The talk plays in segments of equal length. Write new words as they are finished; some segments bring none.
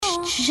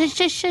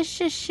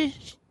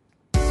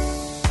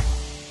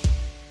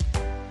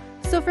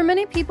So for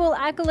many people,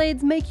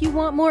 accolades make you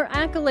want more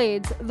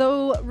accolades.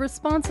 Though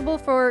responsible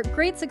for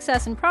great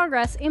success and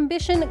progress,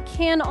 ambition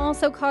can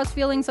also cause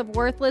feelings of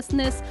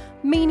worthlessness,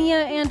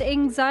 mania, and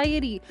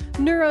anxiety.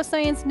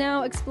 Neuroscience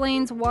now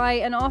explains why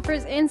and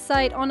offers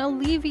insight on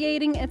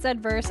alleviating its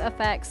adverse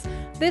effects.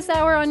 This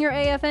hour on your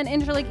AFN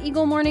Incirlik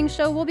Eagle Morning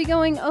Show, we'll be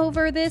going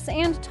over this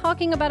and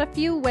talking about a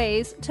few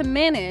ways to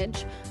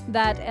manage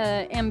that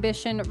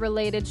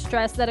ambition-related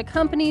stress that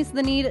accompanies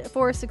the need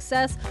for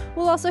success.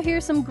 We'll also hear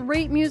some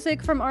great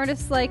music from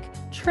artists like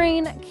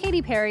Train,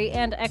 Katy Perry,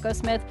 and Echo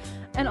Smith,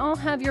 and I'll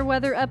have your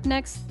weather up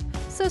next.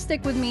 So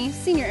stick with me,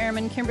 Senior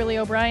Airman Kimberly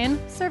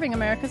O'Brien, serving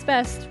America's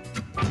best.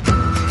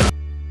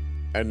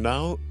 And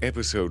now,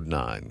 Episode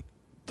 9,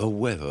 the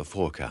weather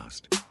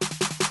forecast.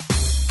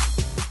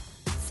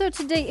 So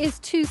today is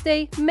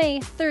Tuesday, May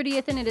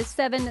 30th, and it is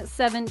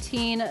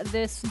 7:17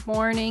 this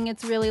morning.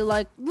 It's really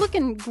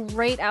looking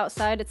great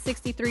outside. It's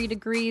 63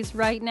 degrees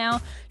right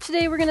now.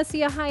 Today we're going to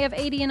see a high of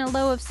 80 and a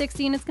low of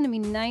 60, and it's going to be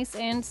nice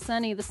and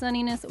sunny. The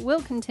sunniness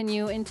will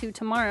continue into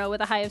tomorrow with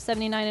a high of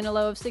 79 and a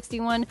low of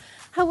 61.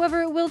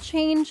 However, it will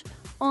change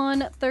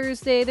on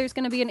Thursday. There's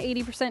going to be an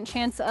 80%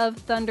 chance of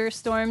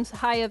thunderstorms,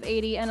 high of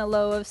 80 and a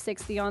low of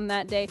 60 on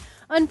that day.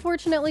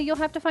 Unfortunately, you'll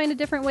have to find a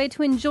different way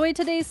to enjoy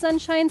today's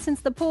sunshine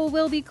since the pool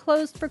will be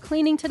closed for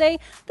cleaning today.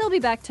 They'll be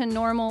back to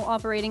normal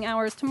operating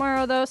hours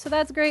tomorrow, though, so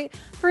that's great.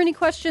 For any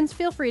questions,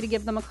 feel free to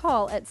give them a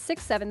call at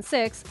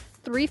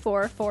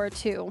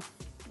 676-3442.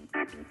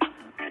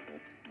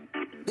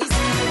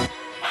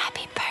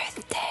 Happy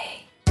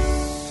birthday.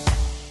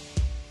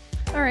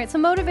 All right, so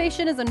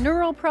motivation is a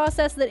neural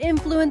process that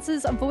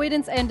influences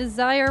avoidance and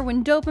desire.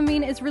 When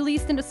dopamine is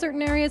released into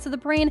certain areas of the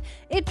brain,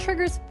 it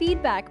triggers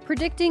feedback,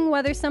 predicting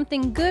whether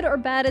something good or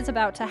bad is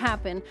about to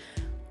happen.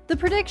 The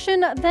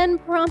prediction then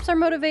prompts our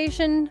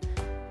motivation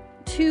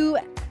to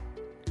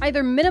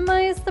either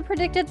minimize the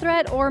predicted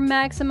threat or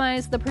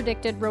maximize the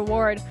predicted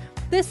reward.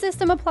 This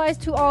system applies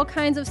to all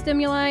kinds of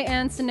stimuli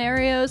and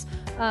scenarios,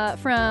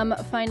 from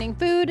finding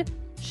food,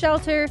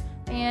 shelter,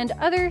 and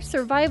other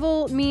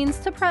survival means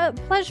to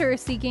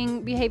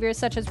pleasure-seeking behaviors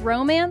such as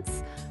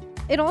romance.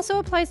 It also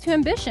applies to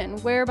ambition,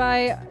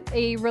 whereby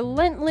a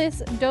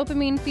relentless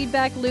dopamine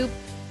feedback loop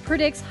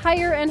predicts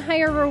higher and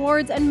higher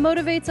rewards and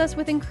motivates us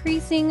with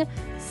increasing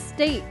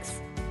stakes.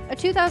 A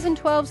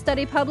 2012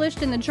 study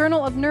published in the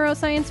Journal of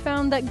Neuroscience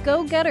found that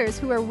go-getters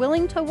who are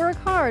willing to work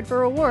hard for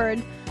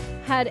reward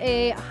had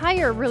a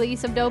higher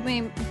release of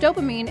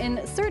dopamine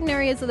in certain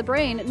areas of the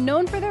brain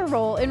known for their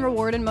role in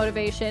reward and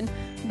motivation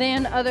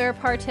than other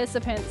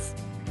participants.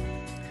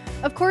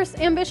 Of course,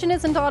 ambition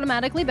isn't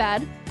automatically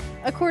bad.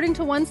 According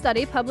to one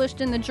study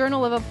published in the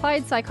Journal of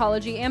Applied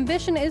Psychology,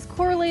 ambition is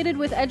correlated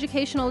with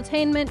educational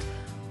attainment,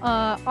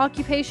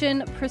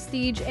 occupation,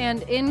 prestige,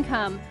 and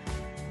income.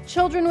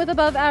 Children with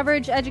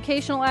above-average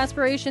educational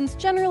aspirations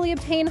generally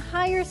obtain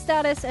higher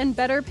status and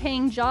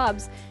better-paying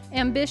jobs.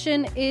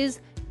 Ambition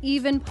is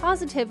even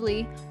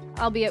positively,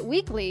 albeit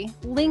weakly,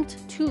 linked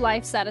to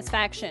life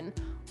satisfaction.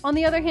 On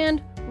the other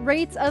hand,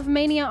 rates of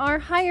mania are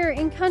higher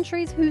in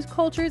countries whose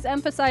cultures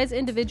emphasize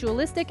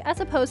individualistic as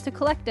opposed to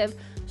collective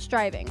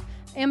striving.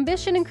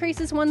 Ambition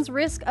increases one's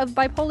risk of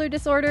bipolar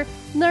disorder,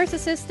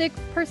 narcissistic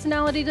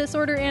personality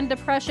disorder, and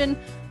depression.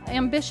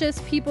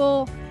 Ambitious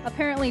people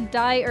apparently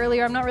die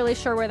earlier. I'm not really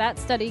sure where that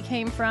study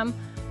came from.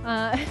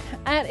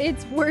 At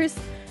its worst,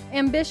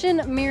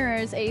 ambition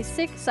mirrors a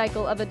sick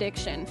cycle of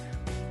addiction.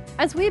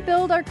 As we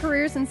build our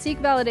careers and seek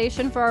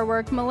validation for our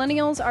work,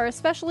 millennials are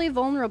especially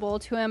vulnerable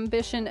to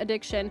ambition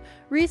addiction.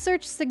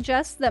 Research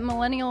suggests that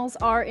millennials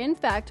are, in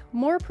fact,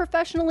 more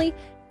professionally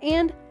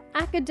and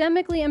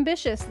academically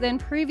ambitious than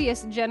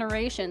previous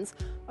generations.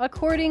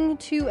 According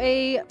to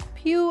a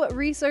Pew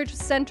Research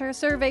Center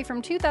survey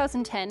from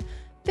 2010,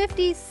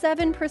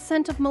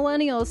 57% of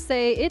millennials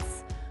say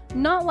it's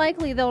not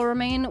likely they'll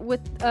remain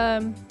with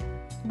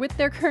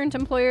their current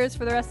employers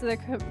for the rest of their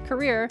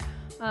career,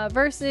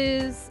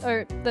 versus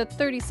the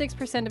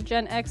 36% of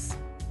Gen X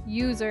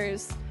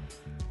users.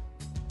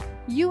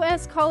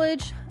 U.S.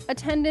 college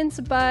attendance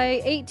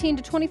by 18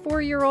 to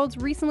 24-year-olds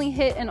recently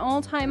hit an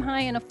all-time high,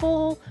 and a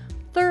full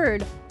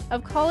third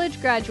of college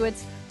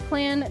graduates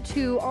plan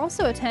to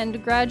also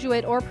attend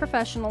graduate or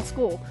professional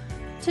school.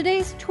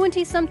 Today's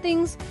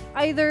 20-somethings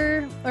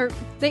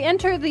they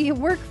enter the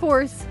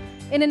workforce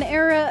in an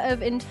era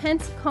of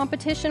intense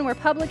competition where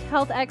public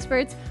health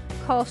experts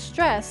call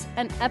stress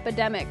an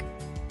epidemic.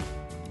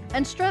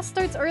 And stress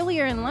starts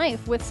earlier in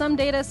life, with some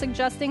data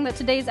suggesting that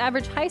today's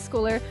average high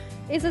schooler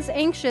is as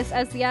anxious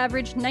as the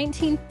average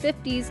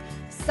 1950s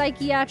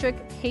psychiatric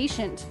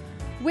patient.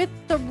 With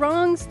the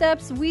wrong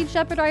steps, we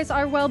jeopardize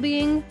our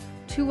well-being,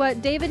 to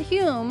what David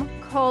Hume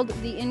called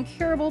the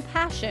incurable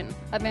passion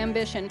of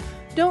ambition.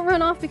 Don't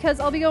run off, because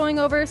I'll be going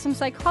over some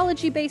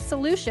psychology-based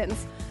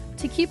solutions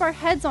to keep our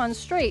heads on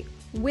straight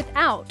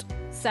without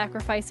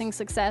sacrificing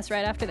success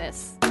right after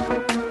this.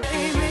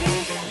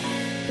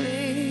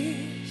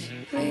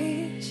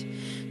 Please,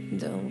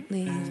 don't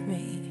leave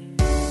me.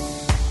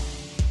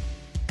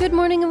 Good Good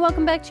morning and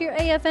welcome back to your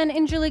AFN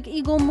Incirlik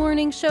Eagle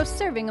Morning Show,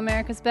 serving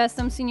America's best.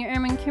 I'm Senior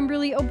Airman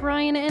Kimberly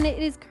O'Brien, and it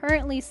is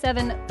currently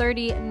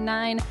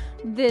 7:39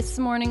 this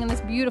morning on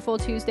this beautiful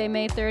Tuesday,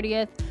 May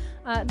 30th.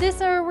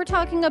 This hour, we're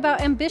talking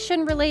about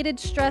ambition-related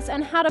stress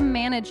and how to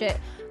manage it.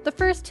 The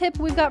first tip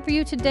we've got for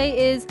you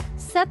today is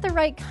set the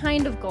right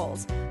kind of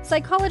goals.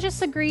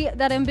 Psychologists agree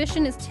that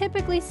ambition is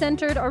typically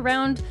centered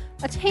around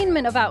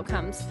attainment of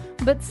outcomes,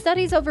 but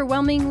studies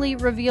overwhelmingly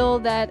reveal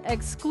that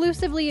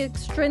exclusively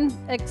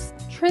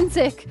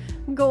extrinsic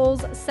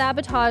goals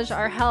sabotage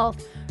our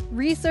health.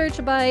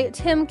 Research by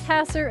Tim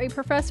Kasser, a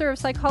professor of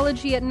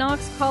psychology at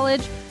Knox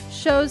College,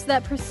 shows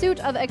that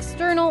pursuit of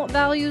external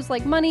values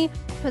like money,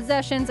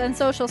 possessions, and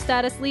social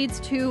status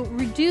leads to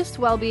reduced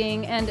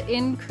well-being and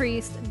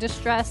increased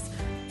distress.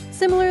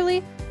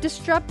 Similarly,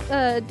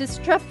 disruption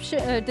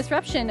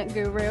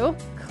guru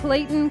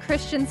Clayton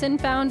Christensen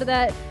found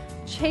that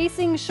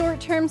chasing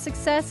short-term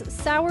success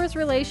sours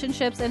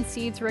relationships and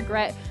seeds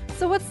regret.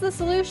 So what's the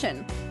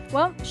solution?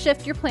 Well,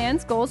 shift your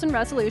plans, goals, and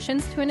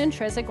resolutions to an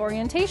intrinsic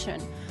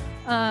orientation.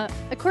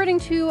 According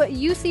to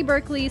UC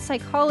Berkeley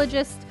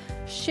psychologist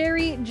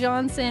Sherry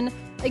Johnson,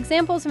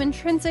 examples of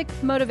intrinsic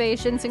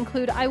motivations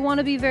include: I want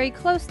to be very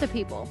close to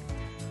people,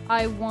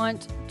 I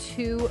want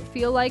to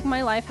feel like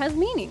my life has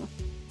meaning,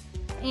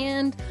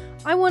 and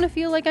I want to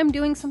feel like I'm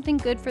doing something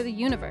good for the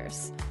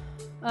universe.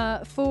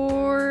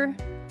 For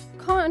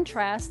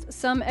contrast,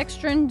 some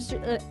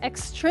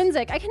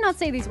extrinsic, I cannot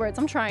say these words,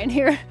 I'm trying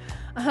here.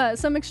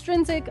 Some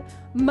extrinsic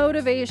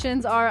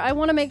motivations are: I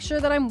want to make sure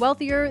that I'm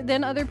wealthier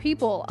than other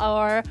people,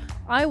 or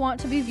I want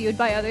to be viewed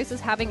by others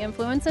as having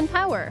influence and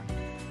power.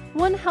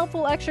 One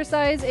helpful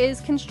exercise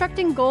is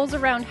constructing goals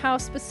around how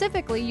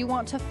specifically you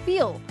want to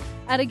feel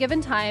at a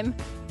given time,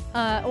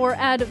 or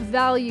add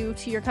value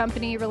to your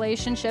company,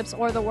 relationships,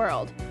 or the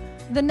world.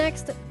 The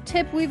next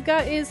tip we've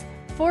got is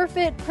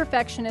forfeit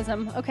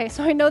perfectionism. Okay,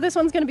 so I know this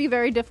one's going to be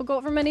very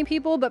difficult for many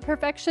people, but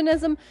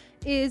perfectionism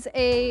is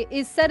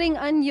setting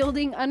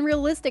unyielding,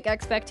 unrealistic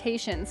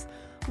expectations.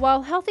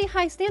 While healthy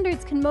high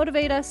standards can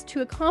motivate us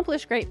to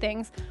accomplish great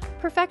things,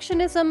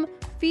 perfectionism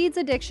feeds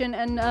addiction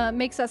and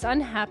makes us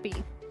unhappy.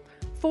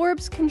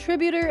 Forbes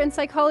contributor and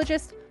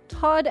psychologist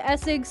Todd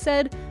Essig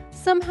said,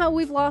 "Somehow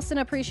we've lost an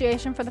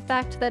appreciation for the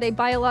fact that a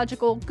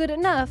biological good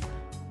enough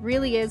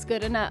really is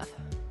good enough."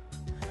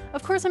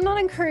 Of course, I'm not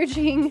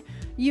encouraging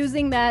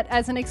using that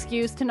as an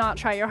excuse to not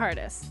try your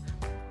hardest.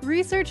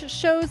 Research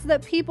shows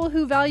that people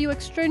who value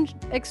extrinsic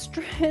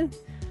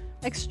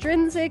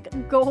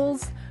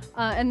goals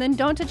and then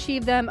don't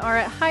achieve them are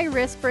at high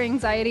risk for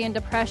anxiety and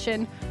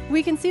depression.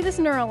 We can see this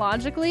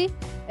neurologically.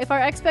 If our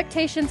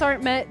expectations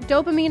aren't met,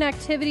 dopamine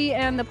activity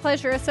and the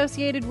pleasure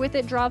associated with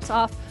it drops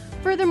off.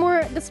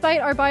 Furthermore,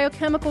 despite our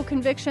biochemical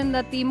conviction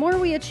that the more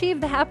we achieve,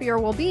 the happier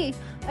we'll be,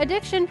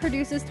 addiction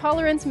produces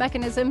tolerance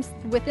mechanisms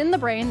within the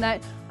brain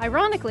that,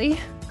 ironically,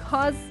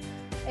 cause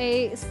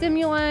a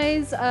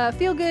stimuli's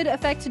feel-good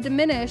effect to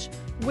diminish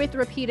with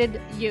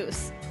repeated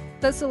use.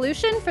 The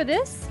solution for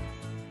this?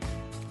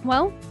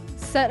 Well,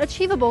 set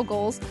achievable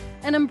goals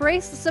and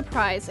embrace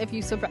surprise if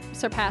you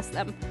surpass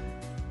them.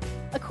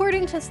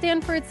 According to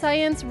Stanford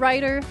science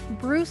writer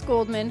Bruce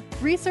Goldman,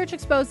 research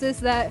exposes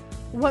that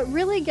what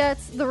really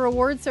gets the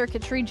reward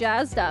circuitry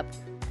jazzed up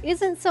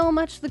isn't so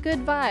much the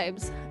good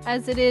vibes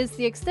as it is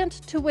the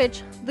extent to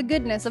which the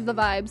goodness of the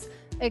vibes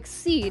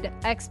exceed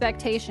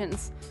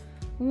expectations.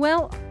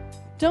 Well,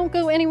 don't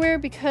go anywhere,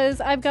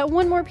 because I've got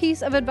one more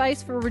piece of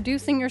advice for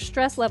reducing your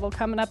stress level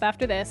coming up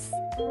after this.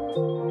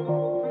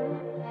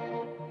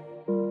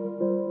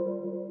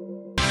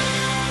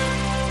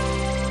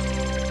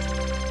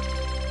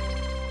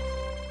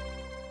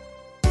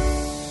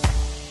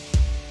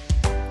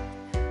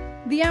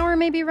 The hour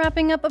may be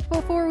wrapping up, but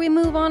before we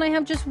move on, I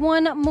have just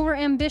one more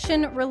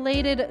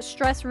ambition-related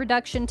stress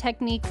reduction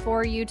technique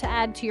for you to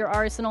add to your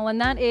arsenal,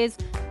 and that is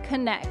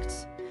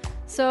connect.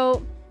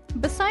 So,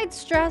 besides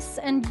stress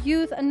and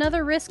youth,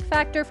 another risk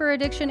factor for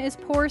addiction is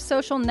poor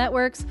social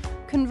networks.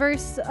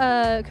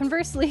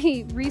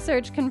 Conversely,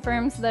 research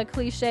confirms the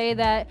cliche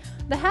that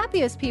the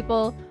happiest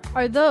people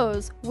are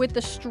those with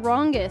the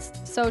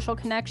strongest social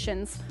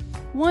connections.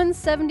 One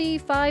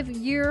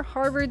 75-year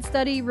Harvard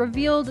study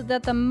revealed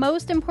that the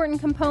most important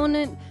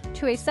component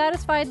to a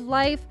satisfied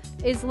life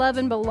is love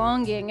and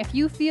belonging. If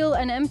you feel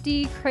an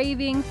empty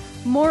craving,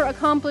 more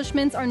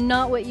accomplishments are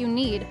not what you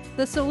need.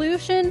 The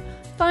solution?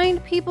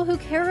 Find people who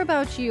care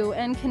about you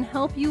and can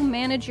help you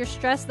manage your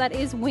stress. That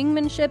is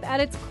wingmanship at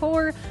its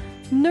core.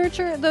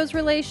 Nurture those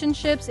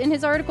relationships. In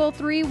his article,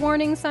 3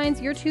 Warning Signs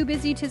You're Too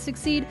Busy to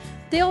Succeed,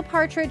 Dale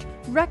Partridge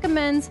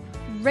recommends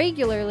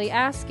regularly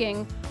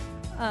asking,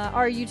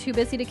 are you too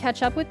busy to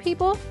catch up with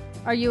people?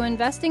 Are you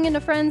investing into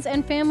friends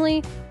and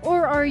family?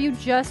 Or are you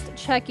just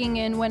checking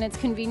in when it's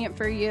convenient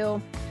for you?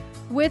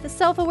 With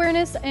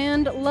self-awareness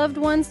and loved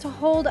ones to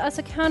hold us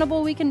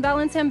accountable, we can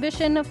balance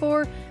ambition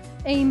for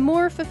a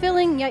more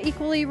fulfilling yet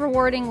equally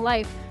rewarding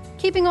life.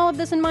 Keeping all of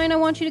this in mind, I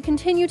want you to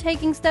continue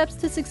taking steps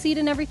to succeed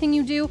in everything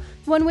you do.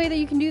 One way that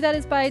you can do that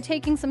is by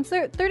taking some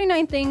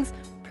 39 things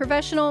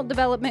professional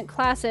development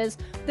classes.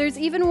 There's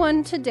even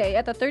one today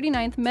at the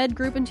 39th Med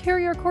Group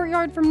Interior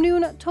Courtyard from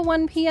noon to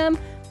 1 p.m.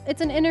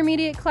 It's an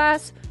intermediate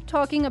class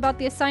talking about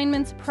the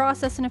assignments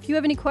process, and if you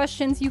have any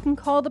questions, you can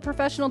call the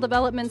Professional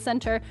Development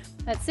Center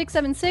at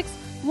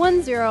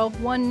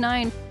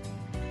 676-1019.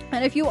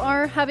 And if you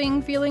are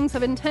having feelings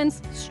of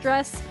intense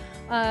stress,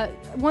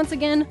 once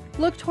again,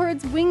 look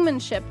towards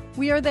wingmanship.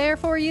 We are there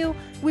for you.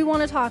 We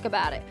want to talk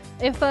about it.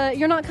 If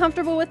you're not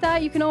comfortable with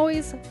that, you can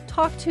always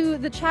talk to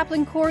the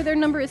Chaplain Corps. Their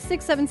number is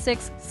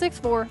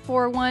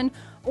 676-6441.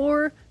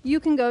 Or you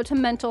can go to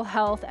mental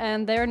health,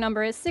 and their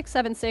number is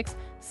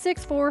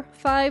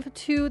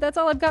 676-6452. That's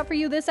all I've got for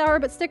you this hour,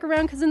 but stick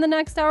around because in the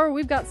next hour,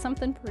 we've got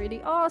something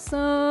pretty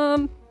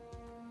awesome.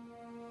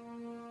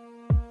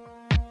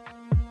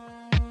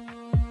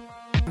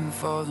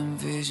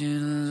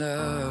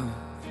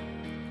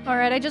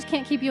 Alright, I just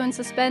can't keep you in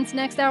suspense.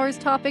 Next hour's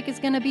topic is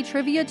going to be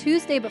Trivia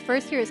Tuesday, but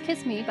first here is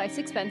Kiss Me by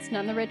Sixpence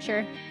None the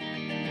Richer.